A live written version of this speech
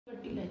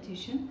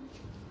fertilization.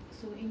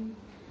 So in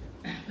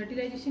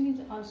fertilization is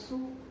also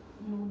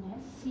known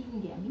as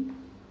syngamy,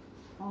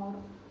 or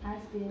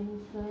as there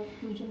is the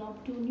fusion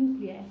of two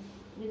nuclei,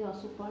 it is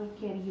also called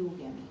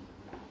karyogamy.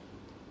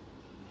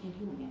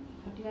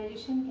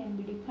 Fertilization can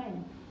be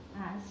defined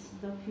as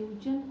the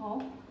fusion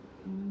of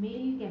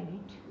male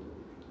gamete,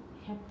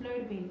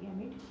 haploid male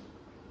gamete,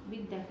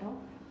 with that of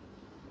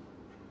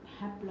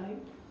haploid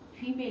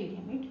female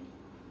gamete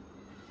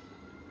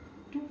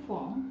to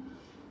form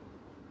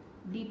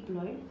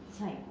diploid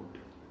zygote.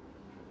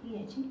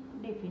 याची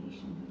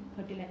definition.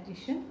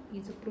 Fertilization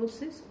is a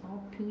process of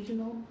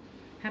fusion of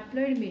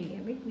haploid male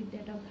gamete with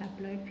that of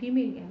haploid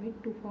female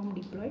gamete to form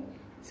diploid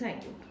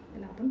zygote.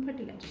 त्याला आपण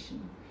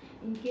fertilization.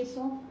 In case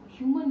of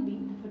human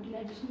being, the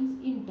fertilization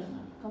is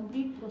internal,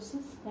 complete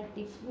process that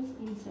takes place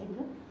inside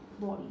the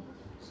body.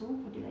 So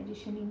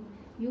fertilization in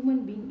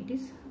human being, it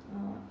is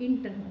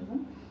internal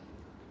one,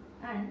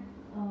 and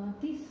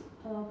this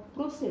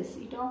process,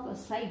 it of a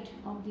site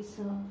of this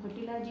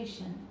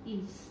fertilization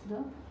is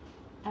the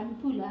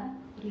ampulla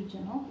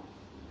region of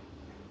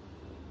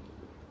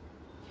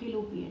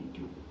fallopian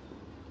tube.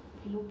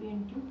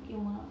 fallopian tube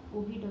किंवा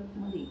ओव्हिडक्ट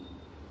मध्ये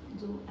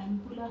जो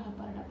अँपुला हा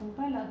part आपण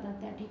पाहिला होता,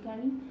 त्या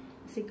ठिकाणी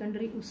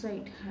secondary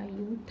oocyte हा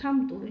येऊन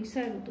थांबतो,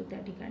 रिसाइड होतो त्या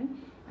ठिकाणी,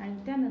 आणि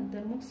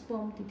त्यानंतर मग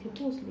स्पर्म तिथे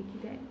पोहोचले की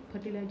त्या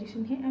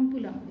फर्टिलायझेशन हे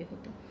अँपुलामध्ये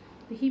होतं.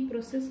 तर ही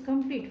प्रोसेस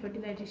कंप्लीट,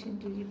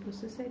 फर्टिलायझेशनची जी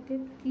प्रोसेस आहे ते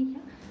ती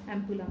ह्या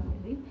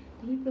अँपुलामध्ये होईल.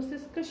 तर ही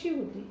प्रोसेस कशी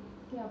होते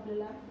ते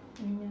आपल्याला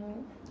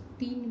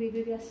 3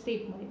 वेगवेगळ्या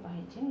स्टेपमध्ये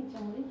पाहायचे.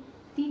 याच्यामध्ये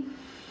तीन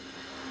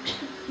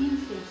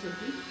स्टेप्स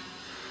होती.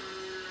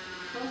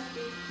 First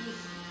step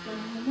is the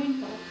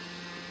movement of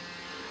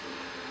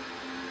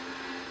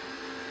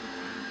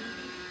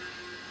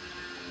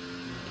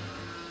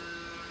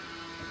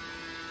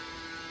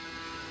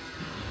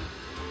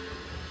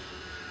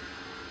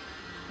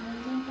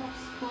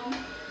sperm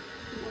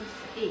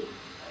towards egg,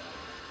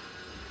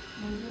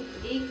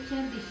 म्हणजे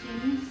एगच्या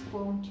दिशेने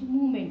स्पर्मची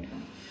मूवमेंट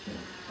होणे.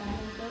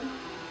 त्यानंतर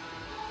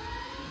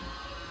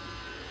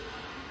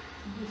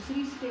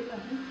दुसरी स्टेप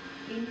आहे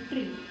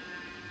entry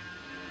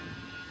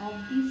of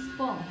the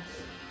sperms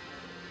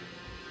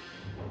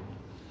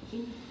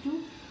into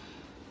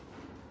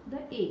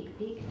the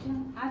egg. एगच्या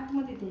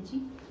आतमध्ये त्याची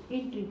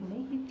एंट्री होणे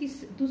ही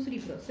दुसरी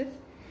प्रोसेस.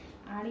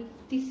 आणि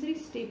तिसरी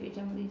स्टेप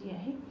याच्यामध्ये जी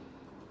आहे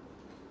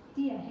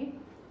ती आहे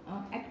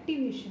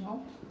activation of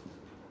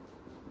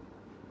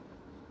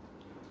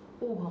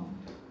ovum.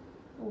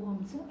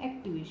 ओव्हमचं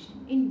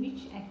activation, in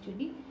which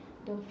actually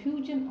the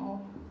fusion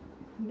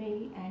of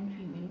male and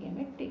female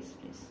gamete text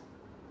place.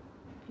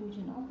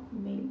 Fusion of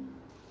male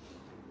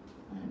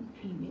and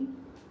female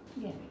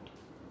gamete,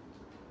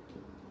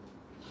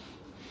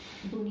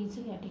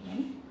 दोन्हीचं या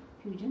ठिकाणी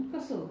फ्युजन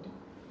कसं होतं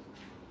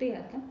ते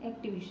आता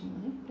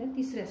ॲक्टिव्हेशनमध्ये त्या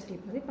तिसऱ्या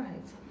स्टेपमध्ये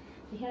पाहायचं.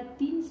 ह्या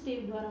 3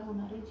 स्टेपद्वारा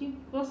होणारी जी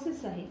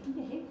प्रोसेस आहे ती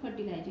आहे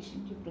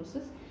फर्टिलायझेशनची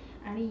प्रोसेस.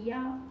 आणि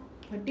या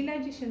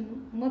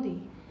फर्टिलायझेशनमध्ये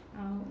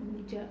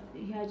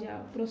ह्या ज्या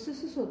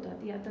प्रोसेसेस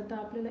होतात यात आता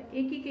आपल्याला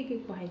एक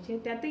एक पाहायचे.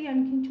 त्यातही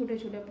आणखीन छोट्या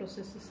छोट्या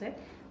प्रोसेसेस आहेत.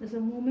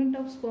 जसं movement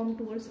of sperm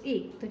towards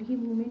egg, तर ही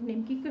मुवमेंट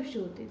नेमकी कशी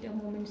होते, त्या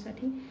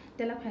मुवमेंटसाठी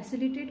त्याला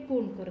फॅसिलिटेट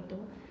कोण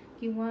करतं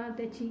किंवा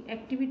त्याची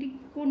ॲक्टिव्हिटी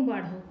कोण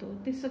वाढवतं,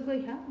 ते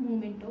सगळं ह्या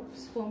movement of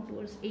sperm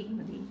towards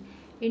एगमध्ये.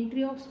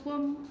 Entry of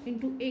sperm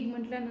into egg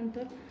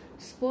म्हटल्यानंतर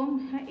स्पर्म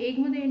ह्या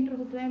एगमध्ये एंटर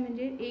होतो आहे,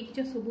 म्हणजे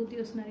एगच्या सोबती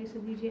असणारी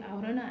सगळी जी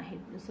आवरणं आहेत,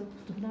 जसं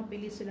धुना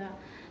पेलिसिडा,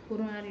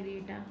 कोरोना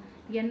रेडिएटा,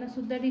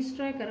 यांनासुद्धा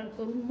डिस्ट्रॉय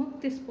करून मग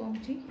ते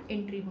स्पर्मची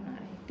एंट्री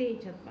होणार आहे, ते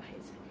याच्यात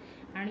पाहायचं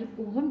आहे. आणि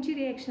ओव्हमची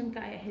रिॲक्शन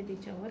काय आहे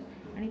त्याच्यावर,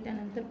 आणि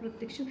त्यानंतर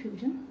प्रत्यक्ष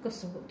फ्युजन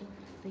कसं होतं.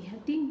 तर ह्या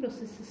 3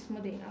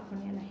 प्रोसेसेसमध्ये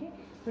आपण याला हे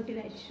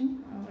फर्टिलायझेशन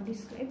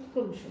डिस्क्राईब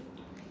करू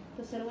शकतो.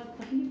 तर सर्वात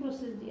पहिली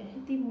प्रोसेस जी आहे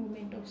ती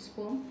movement of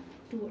sperm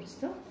towards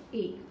the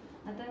egg.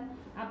 आता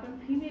आपण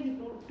फिमेल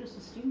रिप्रोडक्टिव्ह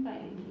सिस्टीम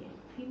पाहिलेली आहे.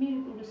 फिमेल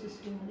रिप्रोडक्टिव्ह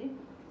सिस्टीममध्ये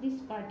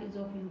दिस पार्ट इज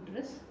ऑफ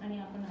युटरस, आणि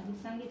आपण आधी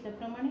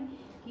सांगितल्याप्रमाणे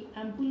की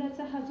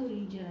अँपुलाचा हा जो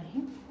रिजन आहे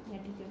या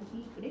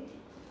ठिकाणी इकडे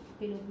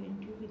फेलोपियन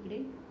ट्यूब, इकडे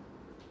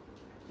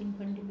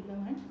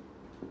इन्फंटिबुलम, अँड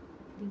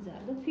दीज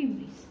आर द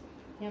फिमरीज.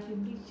 या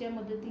फिमरीजच्या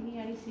मदतीने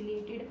आणि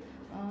सिलिएटेड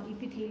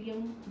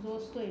इपिथेलियम जो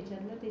असतो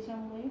याच्यातला,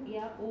 त्याच्यामुळे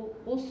या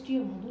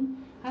ओस्टियममधून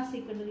हा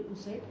सेकंडरी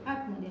ओसाइट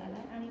आतमध्ये आला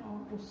आहे, आणि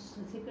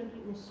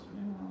सेकंडरी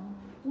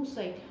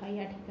ओसाइट हा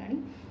या ठिकाणी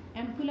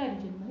अँपुला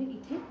रिजनमध्ये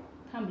इथे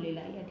थांबलेला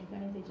आहे. या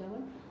ठिकाणी त्याच्यावर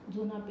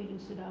झोना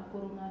पेलिसिडा,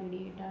 कोरोना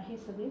रेडिएटा हे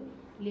सगळे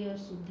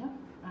लेयर्ससुद्धा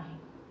आहे.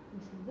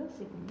 दिस इज द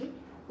सेकंडरी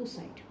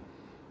ओसाइट.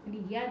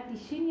 आणि या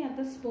दिशेने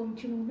आता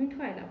स्पर्मची मुवमेंट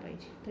व्हायला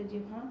पाहिजे. तर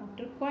जेव्हा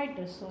after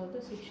क्वायटस or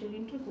the sexual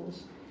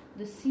intercourse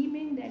the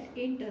सीमेन that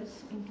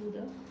enters into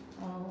the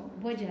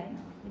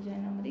वजायना,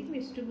 वजायनामध्ये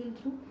वेस्टिब्युल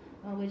through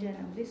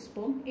वजायनामध्ये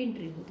sperm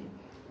entry होते.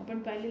 आपण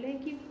पाहिलेलं आहे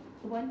की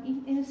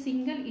इन अ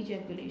सिंगल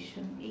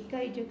इजॅक्युलेशन, एका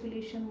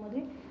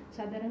इजॅक्युलेशनमध्ये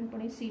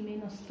साधारणपणे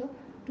सीमेन असतं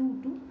 2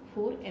 to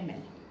 4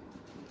 ml.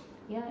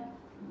 या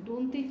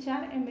 2 ते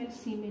 4 ml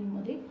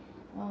सीमेनमध्ये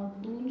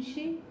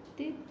 200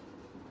 ते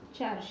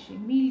 400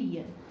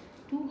 million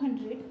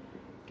 200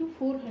 to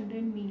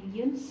 400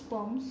 million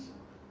sperms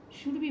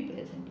should be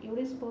present,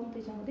 एवढे स्पर्म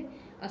त्याच्यामध्ये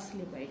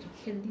असले पाहिजे,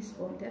 हेल्दी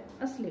स्पर्म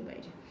त्यात असले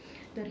पाहिजे.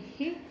 तर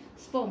हे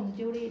स्पर्म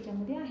जेवढे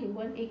याच्यामध्ये आहे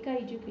एका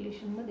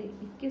इज्युक्युलेशनमध्ये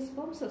इतके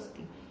स्पर्म्स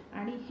असतील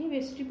आणि हे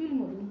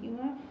वेस्टिब्युलमधून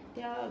किंवा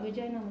त्या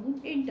वेजायनामधून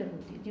एंटर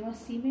होते. जेव्हा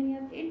सिमेन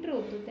यात एंटर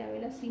होतो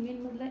त्यावेळेला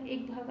सिमेनमधला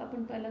एक भाग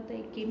आपण पाहिला होता,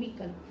 एक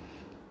chemical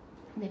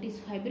that is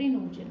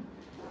fibrinogen.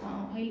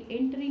 While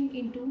entering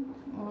into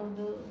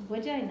the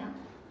vagina,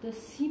 the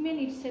semen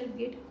itself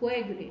get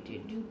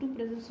coagulated due to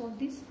presence of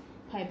this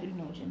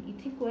fibrinogen.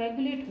 इथे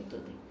कोॲग्युलेट होतं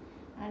ते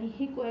आणि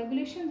हे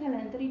कोॲग्युलेशन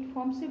झाल्यानंतर इट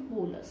फॉर्म्स ए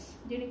बोलस,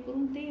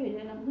 जेणेकरून ते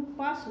वेजायनामधून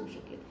पास होऊ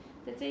शकेल.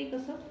 त्याचं एक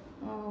असं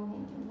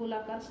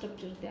गोलाकार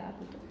स्ट्रक्चर तयार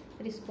होतं,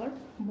 दॅट इज कॉल्ड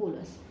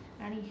बोलस.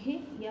 आणि हे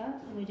या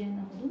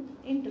वेजायनामधून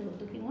एंटर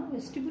होतं किंवा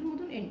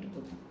वेस्टिब्युलमधून एंटर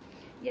होतं.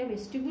 या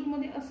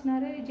वेस्टिब्युलमध्ये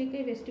असणारे जे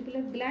काही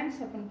वेस्टिब्युलर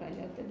ग्लँड्स आपण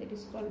पाहिले होते, that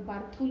is called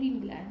Bartholin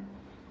Gland.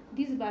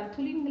 This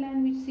Bartholin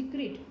Gland which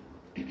secret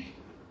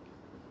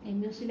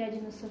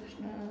म्युसिलॅजिनस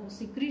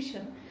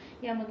secretion,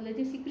 यामधलं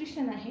जे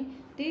सिक्रिशन आहे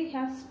ते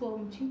ह्या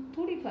स्पर्मची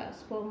थोडीफार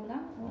स्पर्मला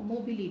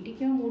मोबिलिटी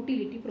किंवा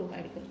मोटिलिटी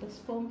प्रोव्हाइड करतं.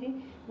 स्पर्म हे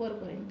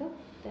वरपर्यंत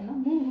त्यांना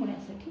मूव्ह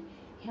होण्यासाठी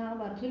ह्या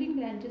बार्थोलिन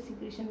ग्लँडच्या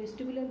सिक्रेशन,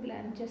 वेस्टिब्युलर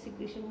ग्लँडच्या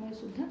सिक्रेशनमुळे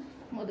सुद्धा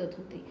मदत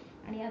होते.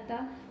 आणि आता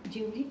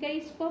जेवढे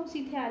काही स्पर्म्स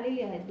इथे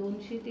आलेले आहेत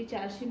 200 ते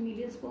 400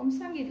 मिलियन स्पर्म्स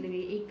सांगितलेले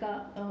एका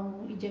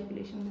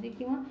इजॅक्युलेशनमध्ये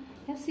किंवा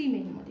ह्या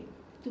सीमेनमध्ये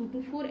 2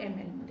 to 4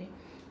 ml मध्ये,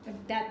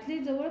 त्यातले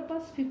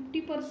जवळपास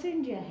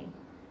 50% जे आहे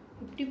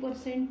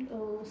 50%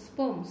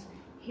 स्पर्म्स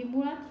हे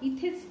मुळात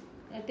इथेच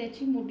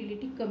त्याची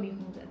मोटिलिटी कमी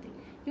होऊन जाते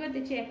किंवा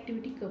त्याची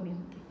ॲक्टिव्हिटी कमी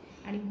होते.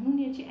 आणि म्हणून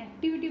याची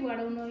ॲक्टिव्हिटी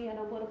वाढवणं,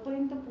 याला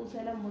वरपर्यंत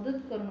पोचायला मदत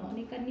करणं,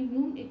 अनेकांनी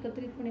मिळून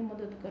एकत्रितपणे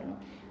मदत करणं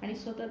आणि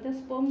स्वतः त्या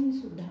स्पर्मनी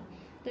सुद्धा,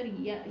 तर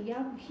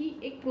ही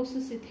एक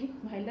प्रोसेस इथे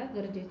व्हायला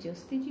गरजेची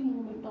असते जी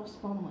मुवमेंट ऑफ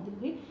स्पर्ममध्ये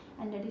होईल.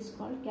 And that is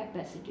called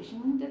कॅपॅसिटेशन.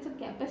 म्हणून त्याचं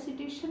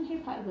कॅपॅसिटेशन हे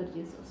फार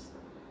गरजेचं असतं.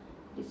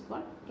 It is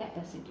called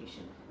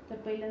कॅपॅसिटेशन. तर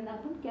पहिल्यांदा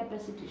आपण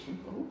कॅपॅसिटेशन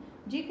करू.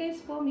 जे काही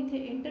स्पर्म इथे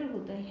एंटर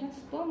होतं ह्या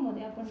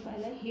स्पर्ममध्ये आपण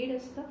पाहिलं हेड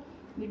असतं,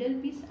 मिडल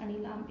पीस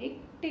आणि लांब एक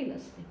टेल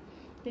असते.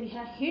 तर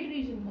ह्या हेड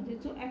रिजनमध्ये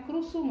जो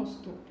ॲक्रोसोम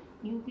असतो,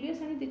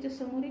 न्यूक्लियस आणि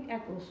त्याच्यासमोर एक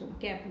ॲक्रोसोम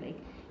कॅप लाईक,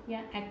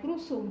 या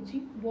ॲक्रोसोमची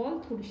वॉल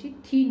थोडीशी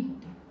थिन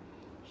होते.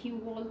 ही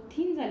वॉल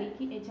थिन झाली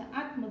की याच्या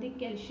आतमध्ये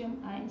कॅल्शियम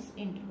आयन्स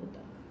एंटर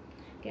होतात.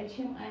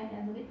 कॅल्शियम आयन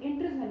यामध्ये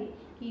एंटर झाले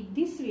की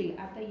दिस विल,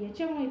 आता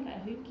याच्यामुळे काय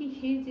होईल की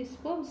हे जे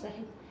स्पर्म्स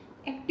आहेत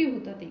ॲक्टिव्ह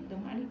होतात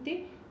एकदम आणि ते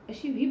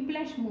अशी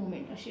व्हिप्लॅश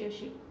मुवमेंट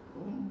असे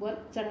वर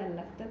चढायला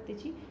लागतात,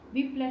 त्याची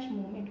व्हिप्लॅश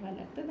मुवमेंट व्हायला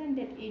लागतात. And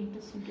that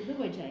enters in to the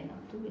वजायना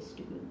to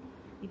वेस्टिब्युल.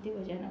 इथे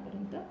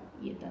वजायनापर्यंत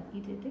येतात,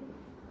 इथे ते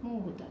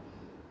मूव्ह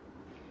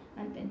होतात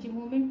आणि त्यांची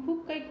मुवमेंट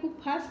खूप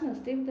फास्ट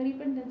नसते, तरी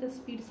पण त्यांचा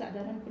स्पीड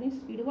साधारणपणे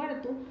स्पीड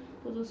वाढतो.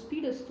 तो जो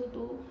स्पीड असतो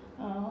तो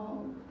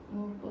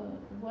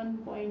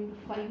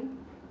 1.5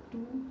 to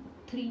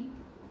 3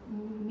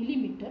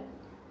 मिलीमीटर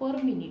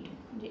पर मिनिट,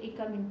 म्हणजे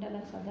एका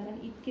मिनिटाला साधारण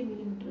इतके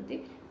मिलीमीटर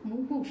ते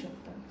मूव्ह होऊ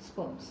शकतात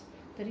स्पर्म्स.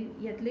 तरी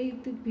यातले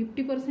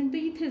 50% तर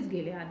इथेच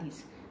गेले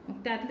आधीच. मग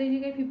त्यातले जे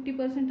काही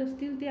 50%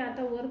 असतील ते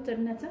आता वर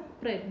चढण्याचा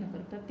प्रयत्न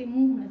करतात, ते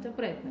मूव्ह होण्याचा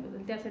प्रयत्न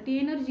करतात. त्यासाठी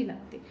एनर्जी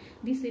लागते.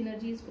 दिस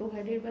energy is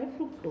provided bye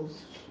fructose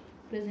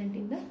present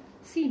in the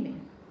सीमेन.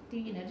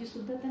 ती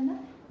एनर्जीसुद्धा त्यांना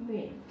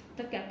मिळेल.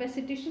 तर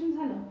कॅपॅसिटेशन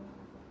झालं.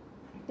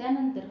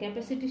 त्यानंतर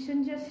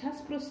कॅपॅसिटेशनच्या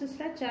ह्याच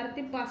प्रोसेसला 4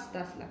 ते 5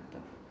 तास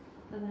लागतात.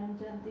 साधारण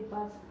 4 ते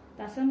 5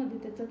 तासामध्ये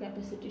त्याचं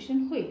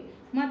कॅपॅसिटेशन होईल.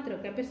 मात्र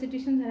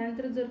कॅपॅसिटेशन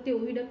झाल्यानंतर जर ते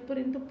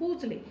ओव्हिडक्टपर्यंत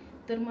पोहोचले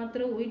तर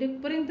मात्र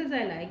ओव्हिडक्टपर्यंत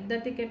जायला, एकदा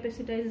ते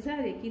कॅपॅसिटाईज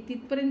झाले की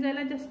तिथपर्यंत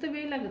जायला जास्त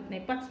वेळ लागत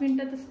नाही. 5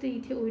 मिनिटातच ते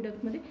इथे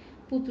ओव्हिडक्टमध्ये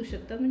पोहोचू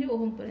शकतात, म्हणजे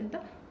ओव्हमपर्यंत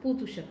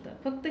पोहोचू शकतात.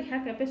 फक्त ह्या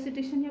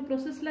कॅपॅसिटेशन या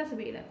प्रोसेसलाच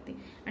वेळ लागते.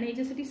 आणि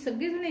याच्यासाठी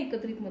सगळेजण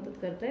एकत्रित मदत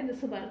करत आहेत.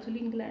 जसं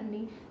बार्थोलिन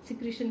ग्लँडनी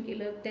सिक्रेशन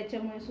केलं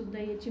त्याच्यामुळे सुद्धा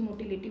याची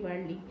मोटिलिटी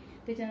वाढली.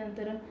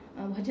 त्याच्यानंतर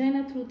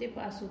व्हजायना थ्रू ते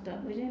पास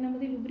होतात.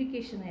 व्हजायनामध्ये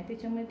लुब्रिकेशन आहे,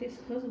 त्याच्यामुळे ते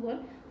सहज वर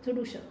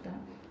चढू शकतात.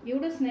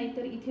 एवढंच नाही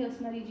तर इथे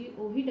असणारी जी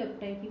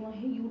ओव्हिडक्ट आहे किंवा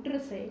हे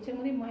युट्रस आहे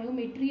याच्यामध्ये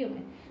मायोमेट्रियम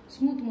आहे,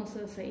 स्मूथ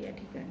मसल्स आहे या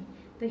ठिकाणी.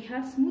 तर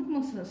ह्या स्मूथ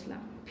मसल्सला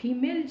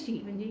फिमेलची,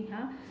 म्हणजे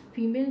ह्या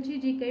फिमेलची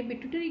जी काही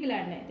पिट्युटरी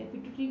ग्लँड आहे त्या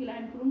पिट्युटरी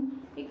ग्लँडकडून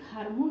एक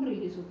हार्मोन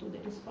रिलीज होतो,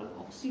 दॅट इज कॉल्ड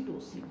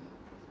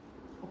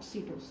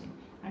ऑक्सिटोसिन.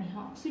 आणि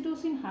हा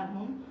ऑक्सिटोसिन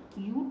हार्मोन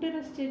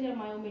युटेरसच्या ज्या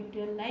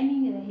मायोमेट्रियल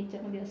लायनिंग आहे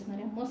ह्याच्यामध्ये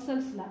असणाऱ्या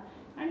मसल्सला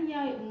आणि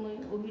या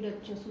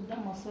ओव्हिडक्टच्या सुद्धा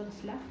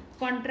मसल्सला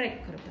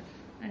कॉन्ट्रॅक्ट करतात.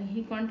 आणि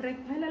ही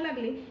कॉन्ट्रॅक्ट व्हायला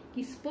लागले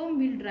की sperm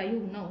will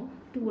drive now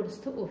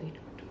towards the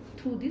ओव्हिडक्ट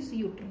through this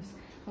uterus.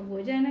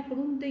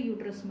 वजायनाकडून ते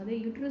युट्रसमध्ये,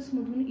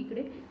 युट्रसमधून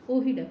इकडे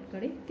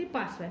ओव्हिडक्टकडे ते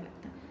पास व्हायला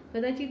लागतात.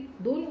 कदाचित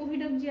 2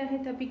 ओव्हिडक्ट जे आहेत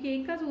त्यापैकी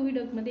एकाच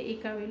ओव्हिडक्टमध्ये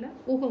एका वेळेला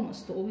ओव्हम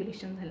असतो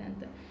ओव्ह्युलेशन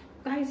झाल्यानंतर.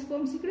 काही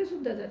स्पर्म्स इकडे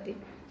सुद्धा जाते,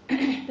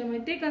 त्यामुळे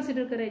ते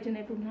कन्सिडर करायचे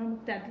नाही पुन्हा. मग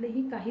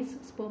त्यातलेही काही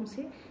स्पर्म्स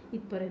हे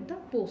इथपर्यंत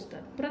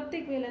पोहोचतात.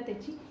 प्रत्येक वेळेला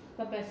त्याची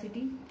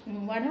कपॅसिटी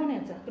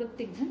वाढवण्याचा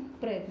प्रत्येकजण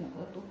प्रयत्न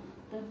करतो.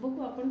 तर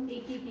बघू आपण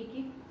एक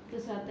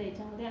जसं आता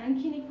याच्यामध्ये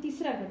आणखीन एक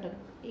तिसरा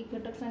घटक, एक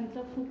घटक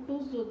सांगितला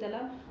फ्रुक्टोज, जो त्याला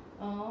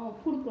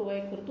फूड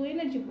प्रोव्हाइड करतो,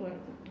 एनर्जी प्रोव्हाइड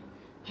करतो.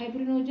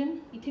 फायब्रिनोजन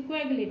इथे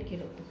कोॲग्युलेट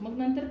केलं होतं, मग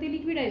नंतर ते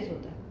लिक्विडाइज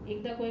होतं.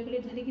 एकदा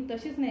कोएग्युलेट झाले की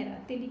तसेच नाही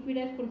राहत, ते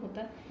लिक्विडाइज पण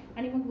होतात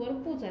आणि मग वर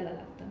पोचायला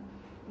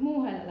लागतात, मूव्ह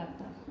व्हायला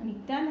लागतात. आणि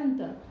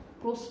त्यानंतर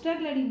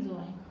प्रोस्टॅग्लॅंडिन जो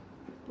आहे,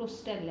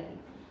 प्रोस्टॅग्लॅंडिन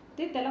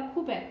ते त्याला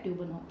खूप ॲक्टिव्ह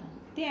बनवतात,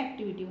 ते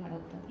ॲक्टिव्हिटी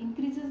वाढवतात,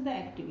 increases the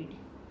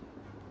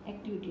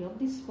activity of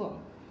this sperm.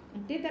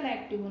 ते त्याला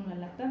ॲक्टिव्ह बनवायला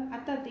लागतात.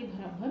 आता ते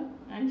भराभर,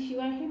 आणि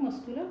शिवाय हे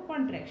मस्क्युलर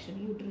कॉन्ट्रॅक्शन,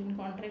 युट्रिन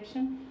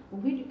कॉन्ट्रॅक्शन,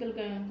 ओव्हिटिकल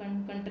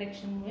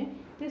कॉन्ट्रॅक्शनमुळे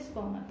ते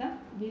स्पर्म आता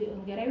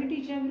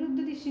ग्रॅव्हिटीच्या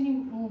विरुद्ध दिशेने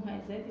मूव्ह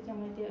व्हायचं आहे,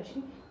 त्याच्यामुळे ते असे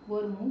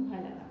वर मूव्ह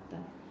व्हायला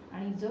लागतात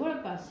आणि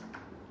जवळपास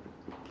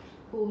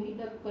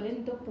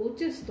ओव्हिडक्टपर्यंत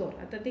पोहोचेस्तोवर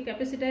आता ते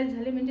कॅपॅसिटाईज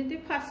झाले म्हणजे ते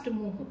फास्ट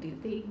मूव्ह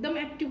होतील, ते एकदम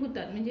ॲक्टिव्ह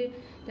होतात. म्हणजे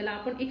त्याला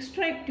आपण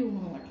एक्स्ट्रा ॲक्टिव्ह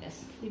म्हणून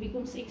वाटल्यास ते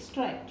becomes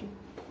extra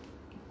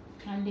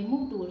active and they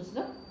move towards the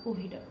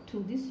ओव्हिडक्ट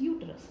through this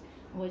uterus.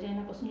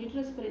 वजायनापासून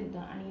युटरसपर्यंत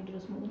आणि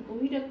युटरसमधून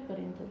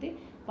ओव्हिडक्टपर्यंत ते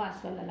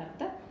पास व्हायला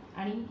लागतात.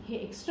 आणि हे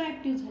एक्स्ट्रा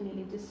ॲक्टिव्ह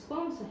झालेले जे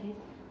स्पर्म्स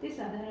आहेत ते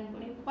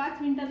साधारणपणे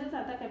 5 मिनिटातच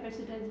आता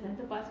कॅपॅसिटाईज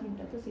झाल्यानंतर 5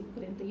 मिनिटातच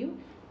इथपर्यंत येऊन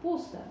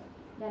पोचतात.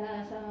 त्याला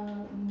असा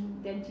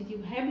त्यांची जी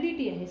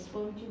व्हायबिलिटी आहे,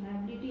 स्पर्मची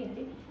व्हायबिलिटी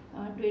आहे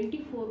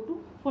 24 to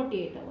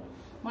 48 आवर.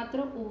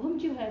 मात्र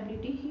ओव्हमची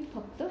व्हायबिलिटी ही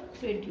फक्त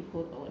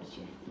 24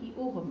 आवरची आहे, ही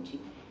ओव्हमची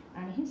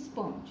आणि ही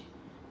स्पर्मची.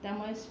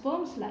 त्यामुळे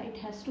स्पर्म्सला it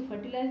has to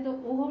fertilise the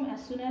ovum as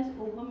soon as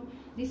ovum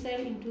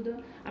decide into the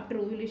after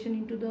ovulation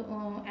into the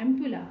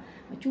ॲम्प्युला.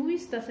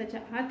 24 तासाच्या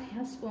आत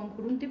ह्या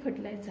स्पर्मकडून ते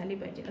फर्टिलाइज झाले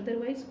पाहिजे,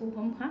 अदरवाईज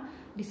ओव्हम हा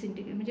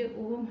डिसइंटिग्रेट म्हणजे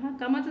ओव्हम हा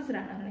कामाचाच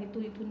राहणार नाही,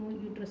 तो इथून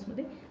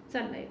युटरसमध्ये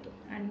चालला येतो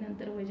आणि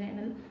नंतर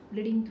वजायनल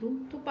ब्लिडिंग थ्रू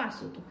तो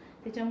पास होतो.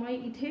 त्याच्यामुळे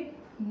इथे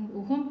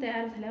ओव्हम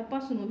तयार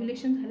झाल्यापासून,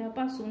 ओव्ह्युलेशन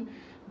झाल्यापासून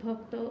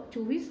फक्त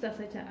 24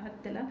 तासाच्या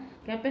आत त्याला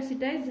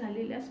कॅपॅसिटाईज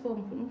झालेल्या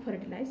स्पर्मकडून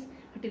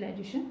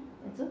फर्टिलायझेशन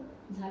याचं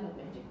झालं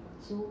पाहिजे.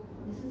 So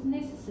this is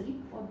necessary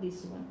for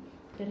this one.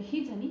 तर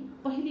ही झाली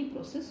पहिली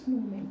process,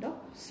 movement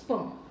of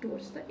sperm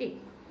towards the egg.